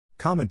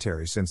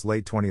Commentary since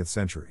late 20th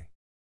century.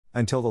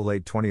 Until the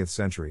late 20th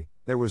century,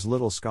 there was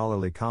little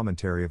scholarly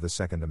commentary of the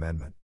Second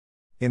Amendment.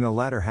 In the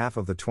latter half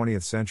of the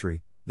 20th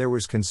century, there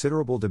was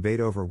considerable debate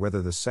over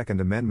whether the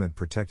Second Amendment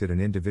protected an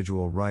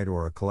individual right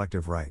or a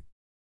collective right.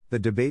 The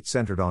debate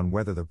centered on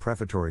whether the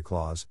prefatory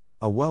clause,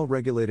 a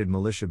well-regulated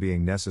militia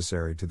being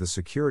necessary to the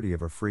security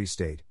of a free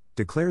state,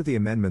 declared the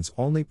amendment's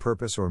only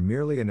purpose or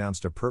merely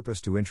announced a purpose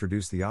to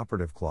introduce the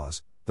operative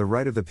clause, the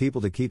right of the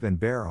people to keep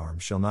and bear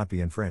arms shall not be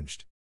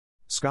infringed.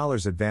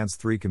 Scholars advance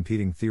three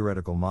competing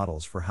theoretical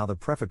models for how the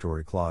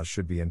prefatory clause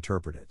should be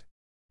interpreted.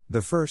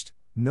 The first,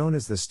 known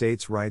as the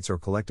states' rights or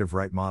collective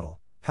right model,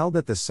 held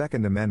that the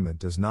Second Amendment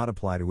does not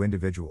apply to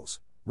individuals,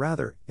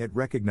 rather, it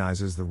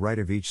recognizes the right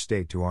of each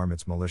state to arm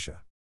its militia.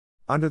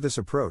 Under this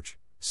approach,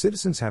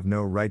 citizens have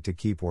no right to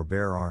keep or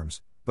bear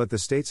arms, but the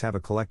states have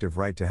a collective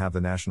right to have the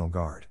National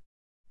Guard.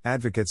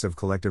 Advocates of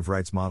collective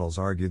rights models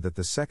argue that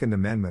the Second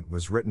Amendment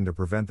was written to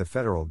prevent the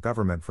federal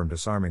government from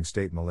disarming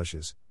state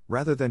militias,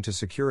 rather than to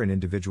secure an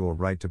individual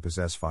right to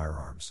possess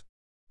firearms.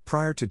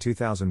 Prior to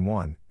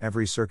 2001,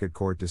 every circuit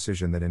court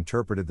decision that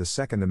interpreted the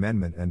Second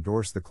Amendment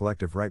endorsed the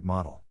collective right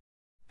model.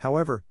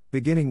 However,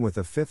 beginning with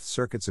the Fifth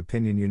Circuit's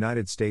opinion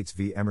United States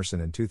v. Emerson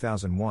in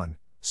 2001,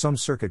 some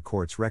circuit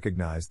courts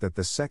recognized that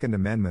the Second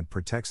Amendment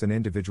protects an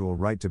individual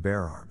right to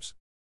bear arms.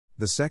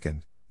 The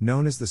second,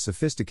 known as the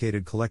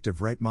sophisticated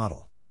collective right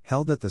model,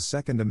 held that the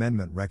Second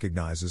Amendment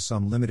recognizes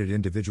some limited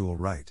individual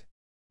right.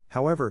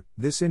 However,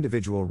 this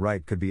individual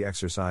right could be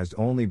exercised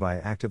only by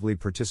actively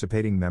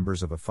participating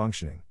members of a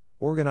functioning,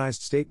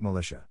 organized state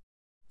militia.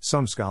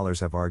 Some scholars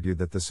have argued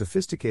that the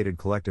sophisticated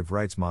collective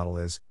rights model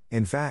is,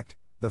 in fact,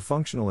 the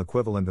functional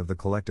equivalent of the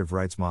collective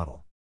rights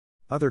model.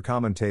 Other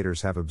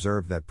commentators have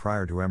observed that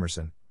prior to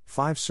Emerson,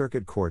 5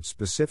 circuit courts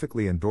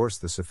specifically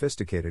endorsed the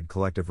sophisticated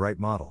collective right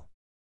model.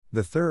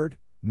 The third,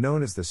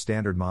 known as the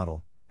standard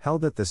model,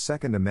 held that the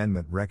Second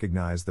Amendment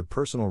recognized the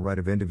personal right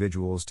of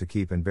individuals to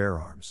keep and bear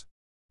arms.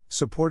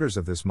 Supporters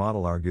of this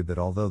model argued that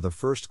although the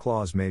first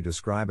clause may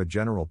describe a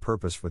general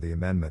purpose for the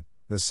amendment,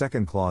 the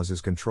second clause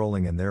is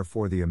controlling and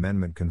therefore the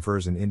amendment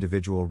confers an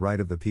individual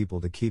right of the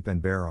people to keep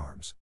and bear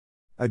arms.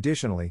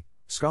 Additionally,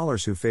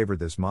 scholars who favored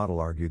this model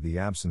argued the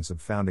absence of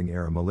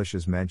founding-era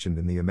militias mentioned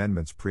in the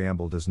amendment's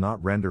preamble does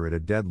not render it a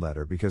dead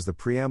letter because the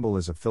preamble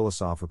is a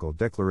philosophical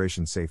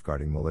declaration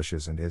safeguarding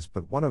militias and is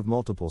but one of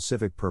multiple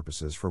civic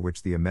purposes for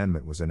which the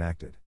amendment was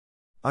enacted.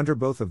 Under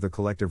both of the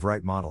collective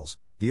right models,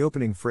 the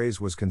opening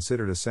phrase was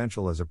considered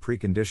essential as a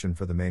precondition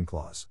for the main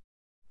clause.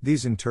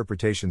 These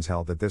interpretations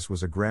held that this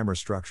was a grammar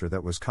structure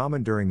that was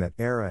common during that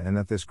era and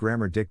that this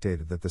grammar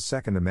dictated that the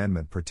Second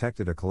Amendment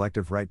protected a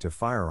collective right to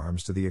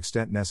firearms to the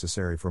extent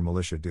necessary for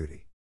militia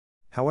duty.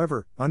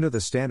 However, under the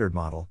standard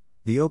model,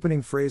 the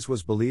opening phrase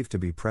was believed to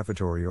be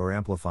prefatory or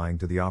amplifying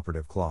to the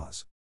operative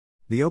clause.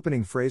 The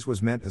opening phrase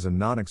was meant as a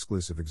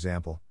non-exclusive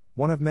example,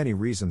 one of many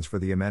reasons for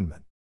the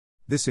amendment.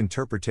 This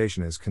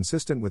interpretation is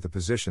consistent with the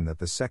position that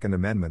the Second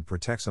Amendment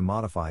protects a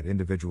modified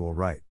individual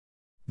right.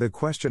 The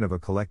question of a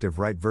collective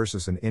right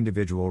versus an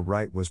individual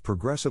right was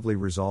progressively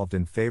resolved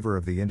in favor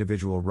of the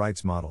individual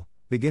rights model,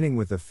 beginning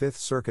with the Fifth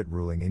Circuit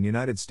ruling in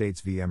United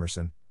States v.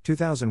 Emerson,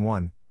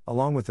 2001,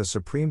 along with the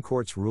Supreme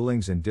Court's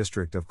rulings in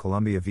District of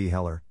Columbia v.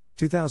 Heller,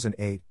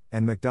 2008,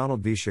 and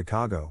McDonald v.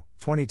 Chicago,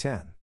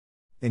 2010.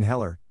 In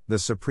Heller, the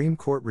Supreme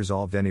Court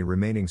resolved any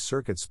remaining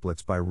circuit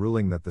splits by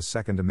ruling that the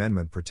Second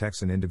Amendment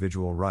protects an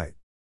individual right.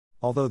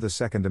 Although the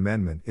Second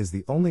Amendment is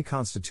the only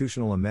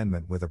constitutional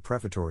amendment with a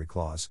prefatory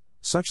clause,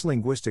 such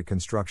linguistic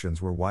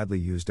constructions were widely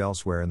used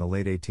elsewhere in the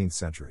late 18th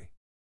century.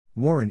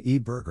 Warren E.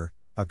 Burger,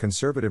 a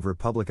conservative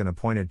Republican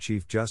appointed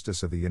Chief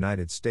Justice of the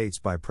United States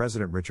by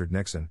President Richard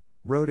Nixon,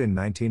 wrote in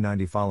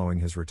 1990 following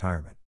his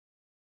retirement.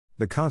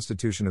 The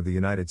Constitution of the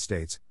United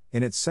States,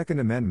 in its Second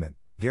Amendment,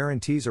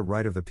 guarantees a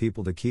right of the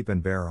people to keep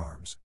and bear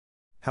arms.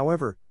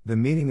 However, the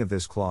meaning of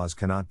this clause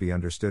cannot be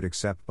understood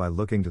except by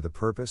looking to the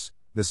purpose,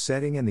 the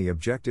setting and the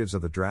objectives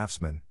of the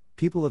draftsman.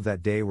 People of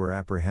that day were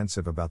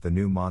apprehensive about the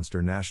new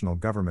monster national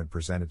government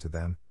presented to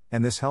them,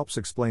 and this helps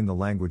explain the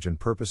language and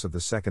purpose of the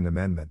Second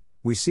Amendment.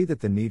 We see that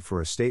the need for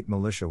a state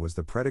militia was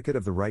the predicate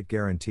of the right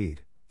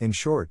guaranteed. In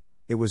short,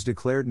 it was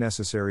declared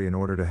necessary in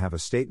order to have a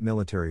state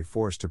military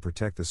force to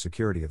protect the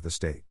security of the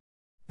state.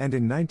 And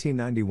in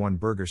 1991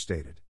 Burger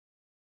stated,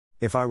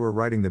 "If I were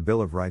writing the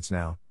Bill of Rights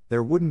now,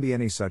 there wouldn't be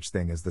any such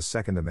thing as the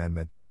Second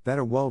Amendment, that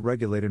a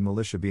well-regulated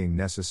militia being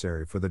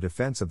necessary for the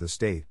defense of the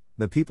state,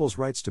 the people's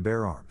rights to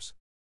bear arms."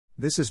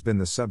 This has been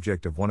the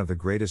subject of one of the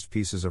greatest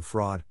pieces of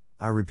fraud,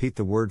 I repeat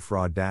the word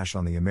fraud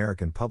on the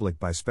American public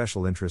by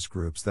special interest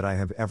groups that I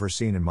have ever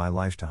seen in my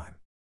lifetime.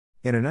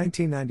 In a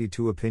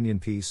 1992 opinion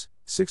piece,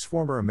 6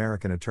 former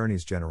American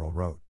attorneys general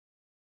wrote,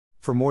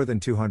 "For more than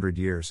 200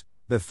 years,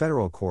 the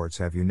federal courts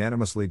have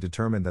unanimously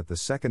determined that the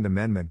Second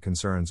Amendment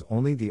concerns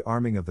only the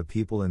arming of the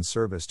people in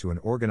service to an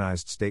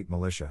organized state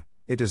militia.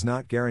 It does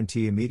not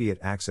guarantee immediate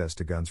access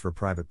to guns for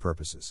private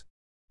purposes.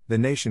 The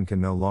nation can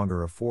no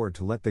longer afford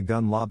to let the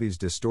gun lobby's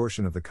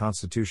distortion of the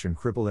Constitution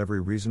cripple every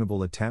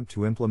reasonable attempt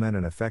to implement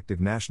an effective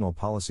national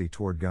policy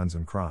toward guns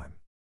and crime.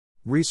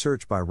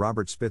 Research by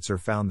Robert Spitzer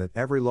found that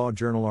every law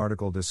journal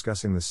article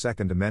discussing the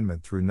Second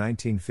Amendment through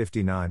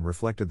 1959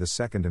 reflected the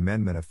Second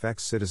Amendment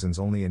affects citizens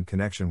only in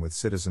connection with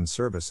citizen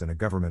service in a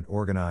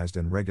government-organized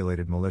and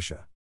regulated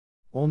militia.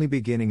 Only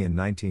beginning in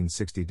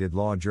 1960 did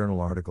law journal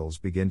articles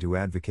begin to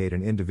advocate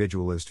an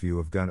individualist view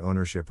of gun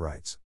ownership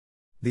rights.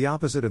 The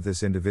opposite of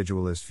this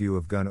individualist view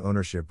of gun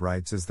ownership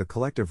rights is the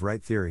collective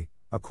right theory,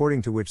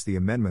 according to which the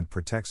amendment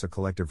protects a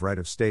collective right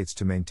of states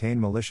to maintain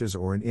militias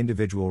or an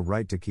individual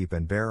right to keep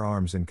and bear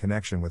arms in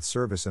connection with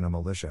service in a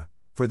militia.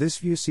 For this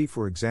view, see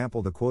for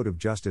example the quote of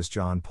Justice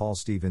John Paul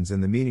Stevens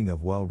in the Meaning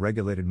of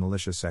Well-Regulated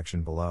Militia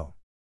section below.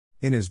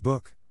 In his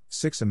book,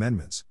 Six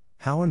Amendments,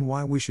 How and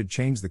Why We Should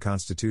Change the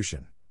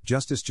Constitution,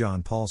 Justice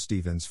John Paul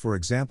Stevens, for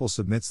example,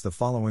 submits the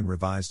following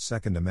revised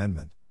Second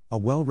Amendment: a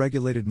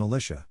well-regulated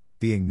militia,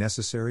 being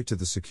necessary to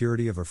the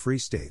security of a free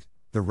state,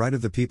 the right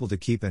of the people to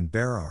keep and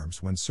bear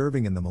arms when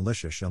serving in the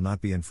militia shall not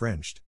be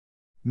infringed.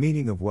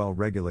 Meaning of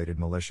well-regulated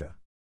militia.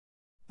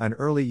 An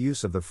early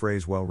use of the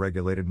phrase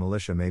well-regulated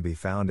militia may be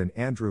found in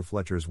Andrew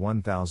Fletcher's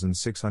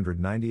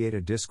 1698 A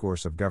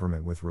Discourse of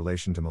Government with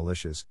Relation to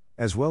Militias,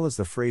 as well as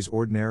the phrase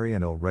ordinary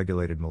and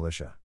ill-regulated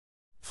militia.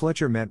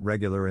 Fletcher meant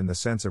regular in the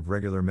sense of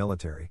regular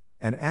military,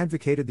 and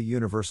advocated the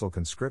universal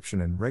conscription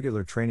and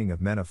regular training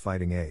of men of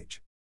fighting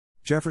age.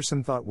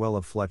 Jefferson thought well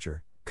of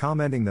Fletcher,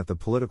 commenting that the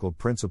political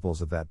principles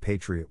of that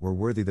patriot were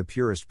worthy the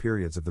purest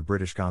periods of the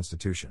British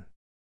Constitution.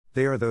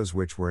 They are those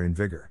which were in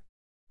vigor.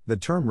 The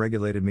term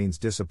regulated means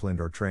disciplined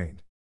or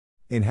trained.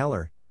 In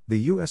Heller, the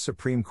U.S.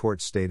 Supreme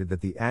Court stated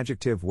that the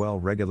adjective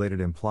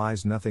well-regulated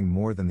implies nothing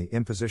more than the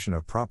imposition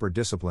of proper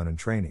discipline and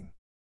training.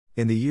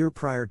 In the year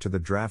prior to the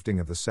drafting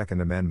of the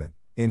Second Amendment,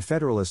 in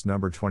Federalist No.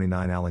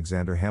 29,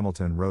 Alexander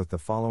Hamilton wrote the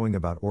following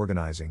about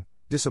organizing,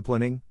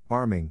 disciplining,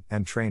 arming,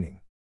 and training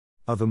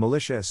of the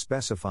militia as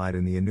specified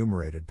in the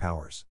enumerated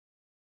powers.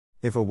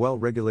 If a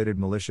well-regulated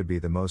militia be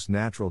the most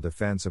natural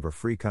defense of a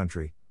free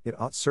country, it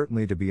ought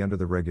certainly to be under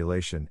the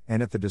regulation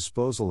and at the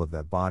disposal of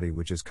that body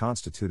which is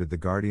constituted the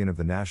guardian of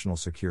the national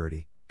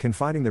security,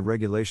 confiding the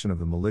regulation of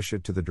the militia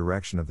to the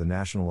direction of the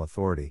national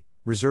authority,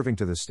 reserving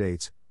to the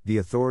states the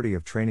authority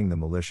of training the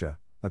militia.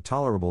 A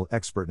tolerable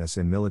expertness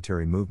in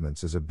military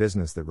movements is a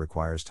business that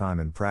requires time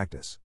and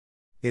practice.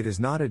 It is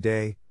not a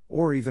day,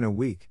 or even a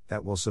week,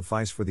 that will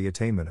suffice for the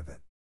attainment of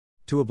it.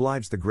 To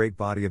oblige the great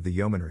body of the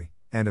yeomanry,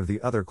 and of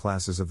the other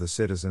classes of the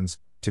citizens,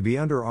 to be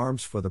under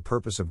arms for the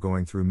purpose of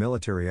going through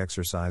military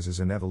exercises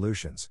and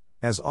evolutions,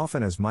 as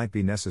often as might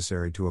be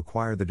necessary to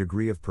acquire the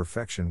degree of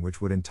perfection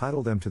which would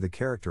entitle them to the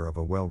character of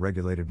a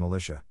well-regulated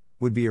militia,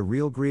 would be a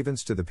real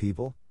grievance to the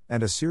people,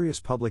 and a serious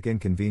public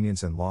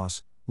inconvenience and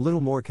loss.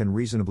 Little more can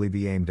reasonably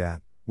be aimed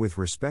at, with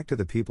respect to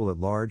the people at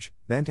large,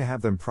 than to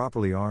have them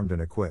properly armed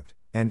and equipped,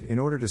 and in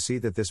order to see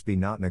that this be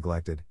not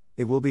neglected,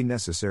 it will be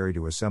necessary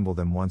to assemble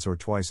them once or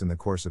twice in the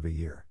course of a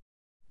year.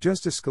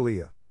 Justice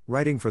Scalia,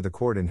 writing for the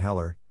court in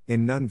Heller,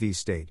 in Nunn v.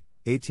 State,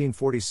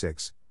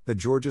 1846, the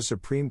Georgia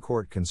Supreme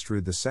Court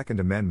construed the Second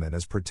Amendment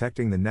as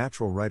protecting the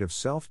natural right of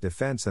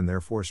self-defense and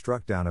therefore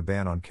struck down a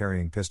ban on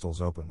carrying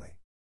pistols openly.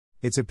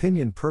 Its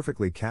opinion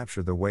perfectly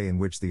captured the way in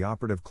which the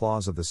operative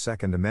clause of the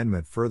Second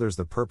Amendment furthers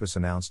the purpose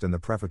announced in the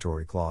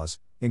prefatory clause,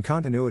 in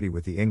continuity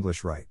with the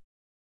English right.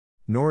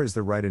 Nor is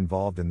the right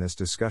involved in this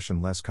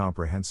discussion less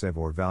comprehensive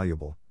or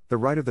valuable. The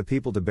right of the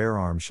people to bear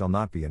arms shall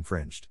not be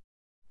infringed.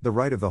 The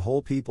right of the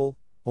whole people,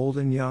 old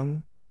and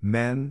young,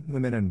 men,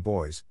 women and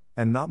boys,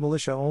 and not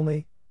militia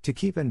only, to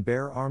keep and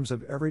bear arms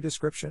of every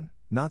description,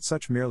 not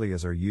such merely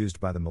as are used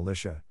by the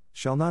militia,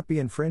 shall not be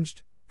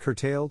infringed,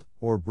 curtailed,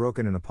 or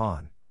broken in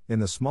upon, in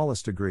the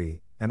smallest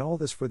degree, and all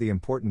this for the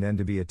important end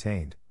to be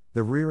attained,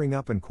 the rearing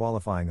up and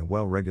qualifying a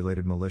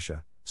well-regulated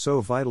militia,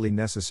 so vitally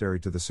necessary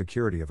to the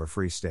security of a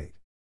free state.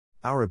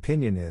 Our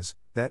opinion is,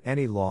 that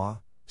any law,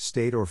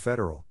 state or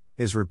federal,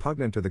 is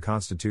repugnant to the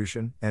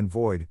Constitution, and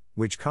void,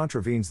 which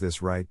contravenes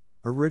this right,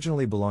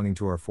 originally belonging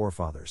to our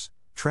forefathers,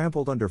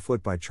 trampled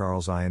underfoot by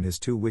Charles I and his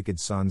two wicked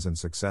sons and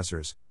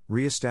successors,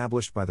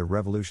 re-established by the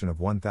Revolution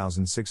of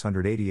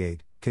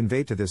 1688,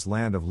 conveyed to this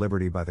land of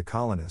liberty by the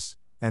colonists,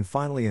 and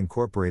finally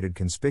incorporated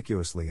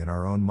conspicuously in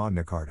our own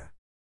Magna Carta.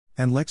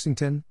 And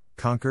Lexington,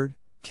 Concord,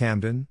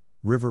 Camden,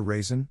 River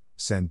Raisin,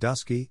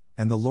 Sandusky,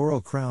 and the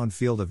laurel-crowned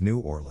field of New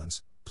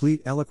Orleans, plead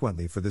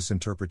eloquently for this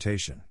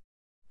interpretation.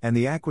 And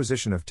the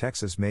acquisition of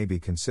Texas may be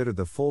considered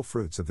the full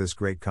fruits of this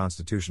great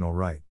constitutional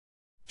right.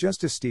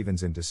 Justice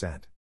Stevens in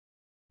dissent.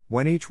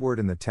 When each word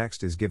in the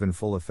text is given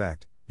full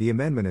effect, the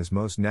amendment is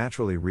most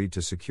naturally read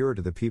to secure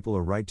to the people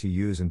a right to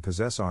use and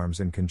possess arms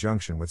in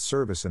conjunction with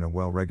service in a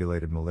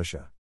well-regulated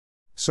militia.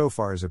 So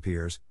far as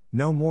appears,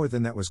 no more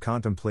than that was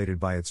contemplated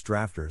by its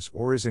drafters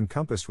or is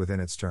encompassed within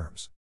its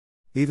terms.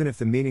 Even if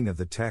the meaning of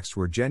the text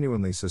were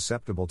genuinely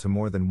susceptible to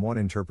more than one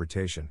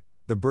interpretation,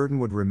 the burden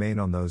would remain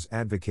on those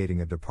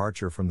advocating a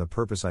departure from the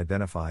purpose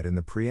identified in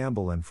the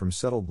preamble and from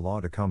settled law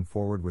to come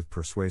forward with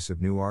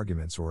persuasive new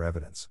arguments or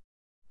evidence.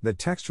 The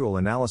textual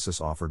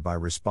analysis offered by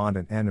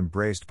respondent and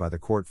embraced by the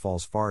court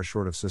falls far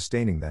short of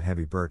sustaining that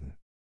heavy burden.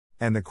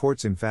 And the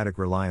court's emphatic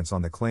reliance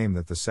on the claim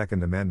that the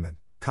Second Amendment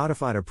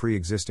codified a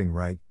pre-existing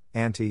right,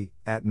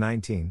 at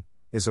 19,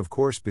 is of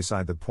course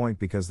beside the point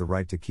because the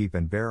right to keep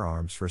and bear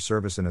arms for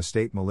service in a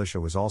state militia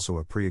was also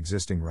a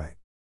pre-existing right.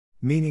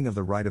 Meaning of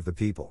the right of the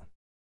people.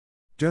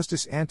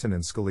 Justice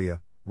Antonin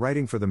Scalia,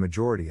 writing for the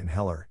majority in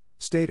Heller,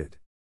 stated,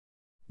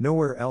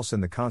 "Nowhere else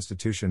in the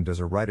Constitution does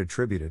a right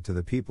attributed to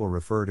the people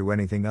refer to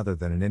anything other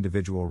than an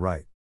individual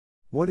right.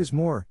 What is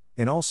more,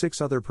 in all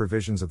 6 other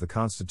provisions of the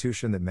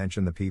Constitution that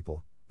mention the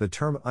people, the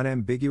term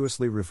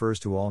unambiguously refers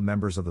to all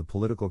members of the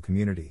political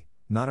community,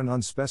 not an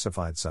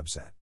unspecified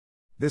subset."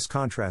 This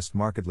contrasts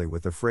markedly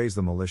with the phrase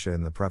the militia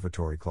in the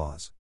prefatory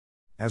clause.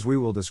 As we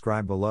will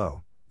describe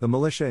below, the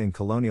militia in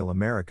colonial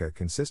America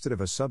consisted of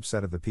a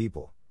subset of the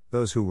people,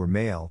 those who were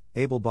male,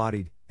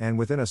 able-bodied, and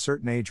within a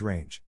certain age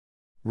range.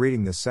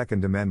 Reading the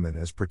Second Amendment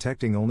as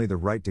protecting only the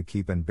right to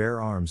keep and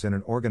bear arms in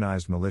an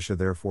organized militia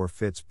therefore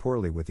fits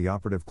poorly with the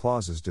operative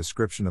clause's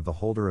description of the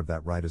holder of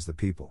that right as the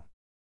people.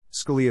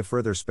 Scalia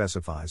further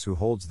specifies who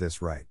holds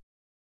this right.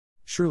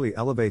 Surely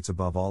elevates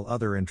above all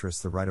other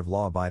interests the right of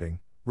law-abiding,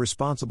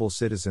 responsible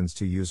citizens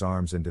to use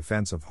arms in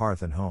defense of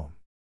hearth and home.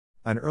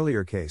 An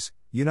earlier case,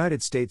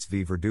 United States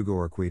v.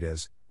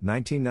 Verdugo-Urquidez,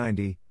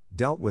 1990,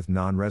 dealt with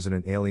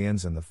non-resident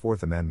aliens and the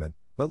Fourth Amendment,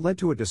 but led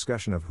to a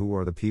discussion of who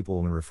are the people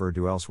and referred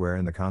to elsewhere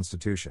in the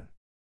Constitution.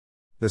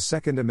 The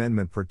Second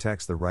Amendment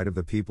protects the right of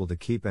the people to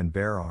keep and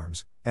bear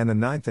arms, and the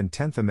Ninth and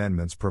Tenth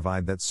Amendments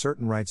provide that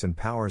certain rights and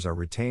powers are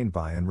retained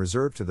by and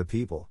reserved to the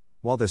people.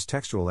 While this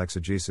textual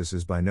exegesis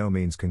is by no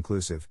means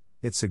conclusive,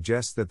 it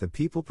suggests that the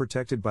people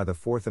protected by the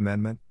Fourth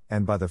Amendment,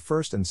 and by the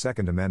First and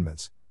Second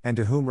Amendments, and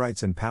to whom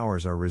rights and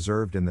powers are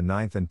reserved in the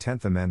Ninth and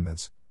Tenth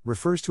Amendments,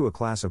 refers to a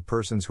class of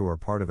persons who are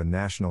part of a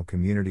national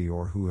community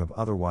or who have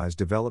otherwise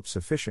developed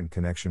sufficient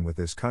connection with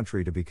this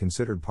country to be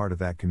considered part of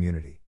that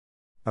community.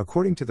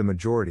 According to the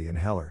majority in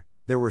Heller,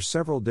 there were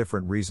several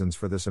different reasons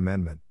for this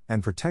amendment,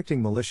 and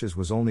protecting militias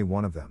was only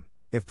one of them.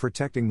 If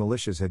protecting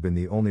militias had been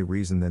the only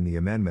reason, then the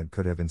amendment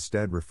could have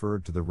instead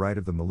referred to the right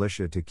of the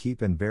militia to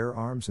keep and bear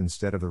arms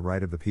instead of the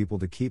right of the people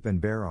to keep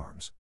and bear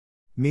arms.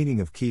 Meaning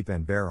of keep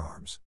and bear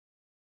arms.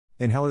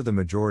 In Heller, the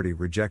majority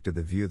rejected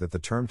the view that the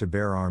term to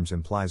bear arms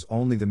implies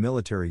only the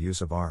military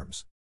use of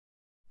arms.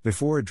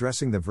 Before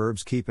addressing the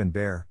verbs keep and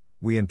bear,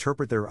 we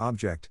interpret their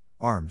object,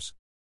 arms.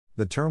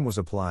 The term was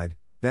applied,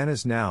 then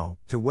as now,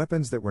 to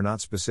weapons that were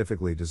not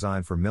specifically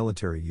designed for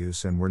military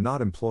use and were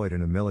not employed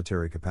in a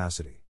military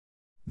capacity.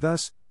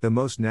 Thus, the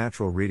most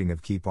natural reading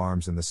of keep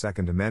arms in the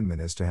Second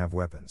Amendment is to have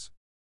weapons.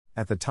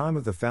 At the time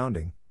of the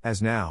founding,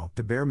 as now,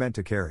 to bear meant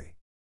to carry.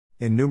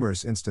 In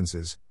numerous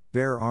instances,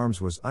 bear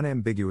arms was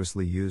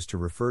unambiguously used to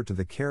refer to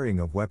the carrying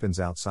of weapons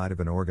outside of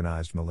an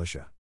organized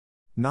militia.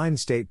 9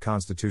 state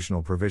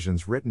constitutional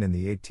provisions written in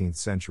the 18th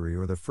century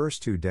or the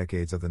first 2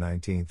 decades of the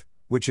 19th,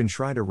 which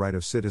enshrined a right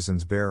of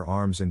citizens bear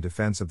arms in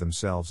defense of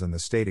themselves and the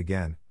state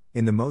again,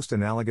 in the most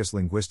analogous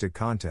linguistic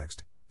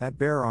context, that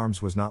bear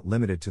arms was not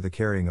limited to the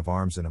carrying of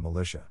arms in a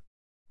militia.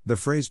 The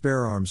phrase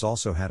bear arms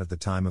also had at the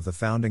time of the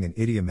founding an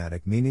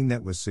idiomatic meaning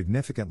that was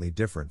significantly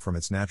different from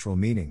its natural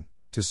meaning,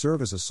 to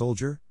serve as a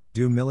soldier,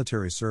 do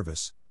military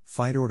service,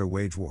 fight or to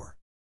wage war.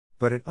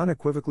 But it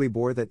unequivocally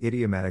bore that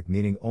idiomatic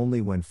meaning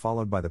only when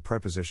followed by the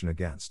preposition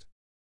against.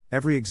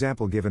 Every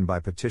example given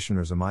by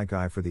petitioners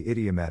amici for the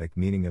idiomatic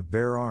meaning of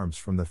bear arms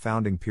from the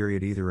founding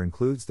period either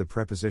includes the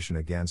preposition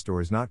against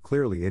or is not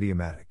clearly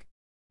idiomatic.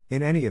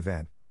 In any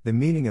event, the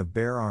meaning of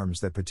bear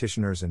arms that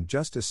petitioners and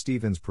Justice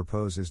Stevens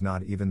propose is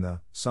not even the,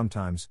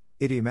 sometimes,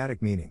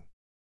 idiomatic meaning.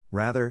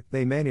 Rather,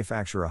 they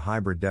manufacture a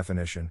hybrid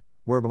definition,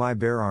 whereby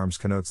bear arms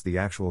connotes the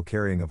actual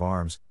carrying of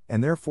arms,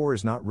 and therefore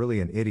is not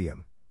really an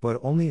idiom, but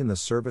only in the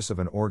service of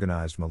an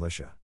organized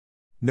militia.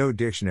 No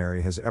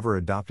dictionary has ever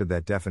adopted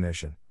that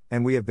definition,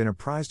 and we have been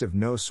apprised of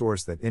no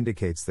source that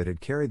indicates that it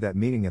carried that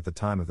meaning at the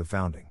time of the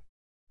founding.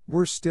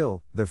 Worse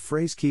still, the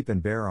phrase keep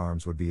and bear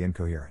arms would be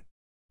incoherent.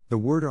 The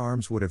word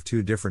arms would have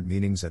 2 different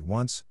meanings at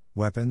once: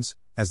 weapons,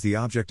 as the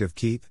object of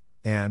keep,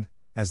 and,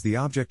 as the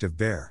object of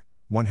bear,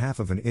 one half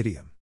of an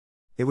idiom.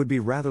 It would be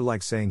rather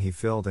like saying he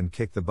filled and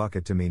kicked the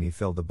bucket to mean he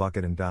filled the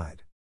bucket and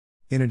died.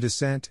 In a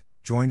dissent,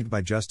 joined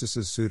by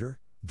Justices Souter,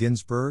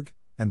 Ginsburg,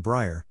 and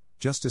Breyer,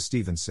 Justice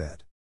Stevens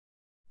said,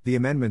 "The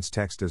amendment's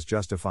text does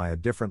justify a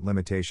different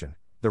limitation.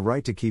 The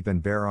right to keep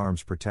and bear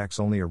arms protects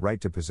only a right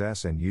to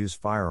possess and use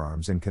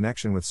firearms in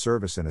connection with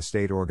service in a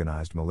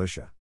state-organized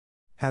militia.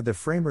 Had the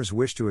framers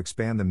wished to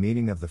expand the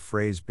meaning of the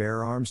phrase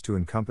bear arms to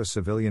encompass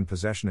civilian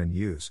possession and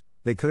use,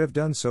 they could have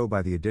done so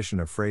by the addition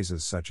of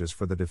phrases such as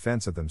for the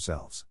defense of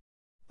themselves."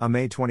 A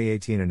May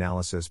 2018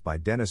 analysis by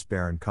Dennis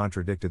Barron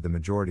contradicted the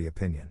majority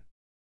opinion.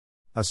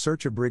 A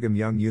search of Brigham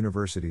Young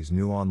University's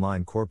new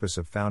online corpus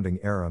of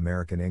founding-era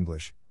American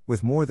English,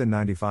 with more than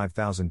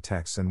 95,000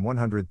 texts and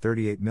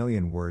 138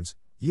 million words,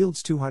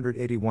 yields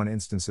 281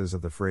 instances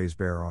of the phrase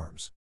bear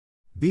arms.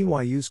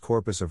 BYU's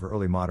corpus of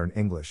early modern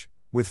English,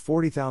 with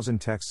 40,000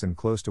 texts and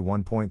close to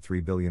 1.3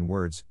 billion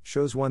words,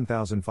 shows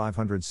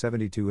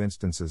 1,572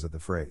 instances of the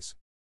phrase.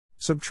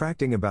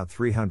 Subtracting about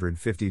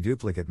 350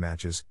 duplicate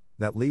matches,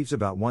 that leaves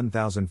about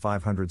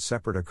 1,500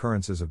 separate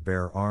occurrences of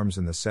bear arms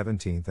in the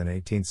 17th and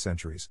 18th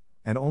centuries,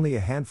 and only a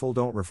handful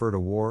don't refer to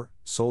war,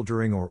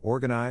 soldiering, or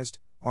organized,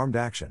 armed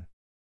action.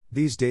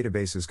 These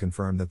databases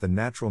confirm that the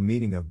natural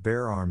meaning of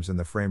bear arms in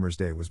the framers'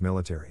 day was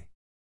military.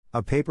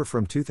 A paper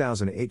from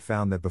 2008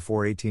 found that before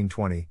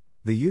 1820,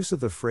 the use of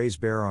the phrase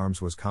bear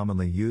arms was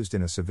commonly used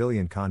in a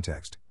civilian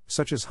context,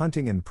 such as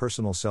hunting and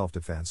personal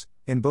self-defense,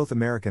 in both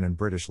American and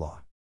British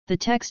law. The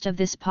text of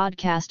this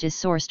podcast is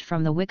sourced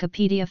from the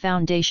Wikipedia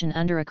Foundation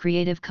under a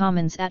Creative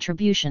Commons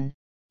Attribution,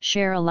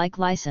 Share Alike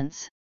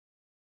license.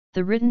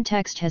 The written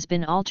text has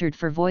been altered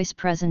for voice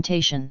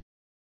presentation.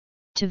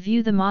 To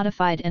view the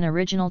modified and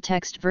original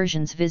text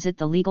versions, visit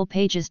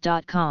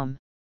thelegalpages.com.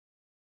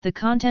 The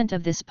content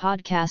of this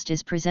podcast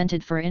is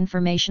presented for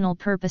informational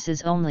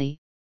purposes only,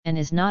 and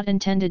is not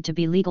intended to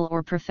be legal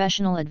or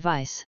professional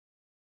advice.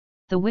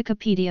 The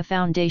Wikipedia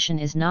Foundation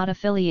is not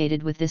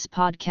affiliated with this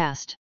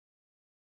podcast.